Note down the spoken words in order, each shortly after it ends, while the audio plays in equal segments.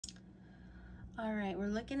All right, we're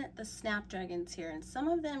looking at the Snapdragons here, and some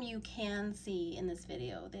of them you can see in this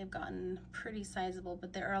video. They've gotten pretty sizable,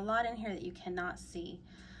 but there are a lot in here that you cannot see.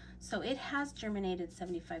 So it has germinated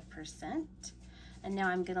 75%, and now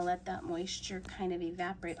I'm gonna let that moisture kind of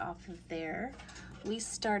evaporate off of there. We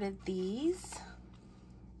started these,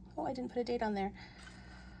 oh, I didn't put a date on there.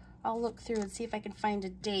 I'll look through and see if I can find a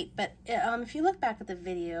date, but if you look back at the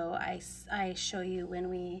video, I show you when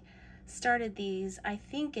we started these. I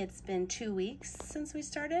think it's been 2 weeks since we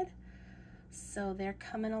started, so they're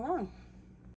coming along.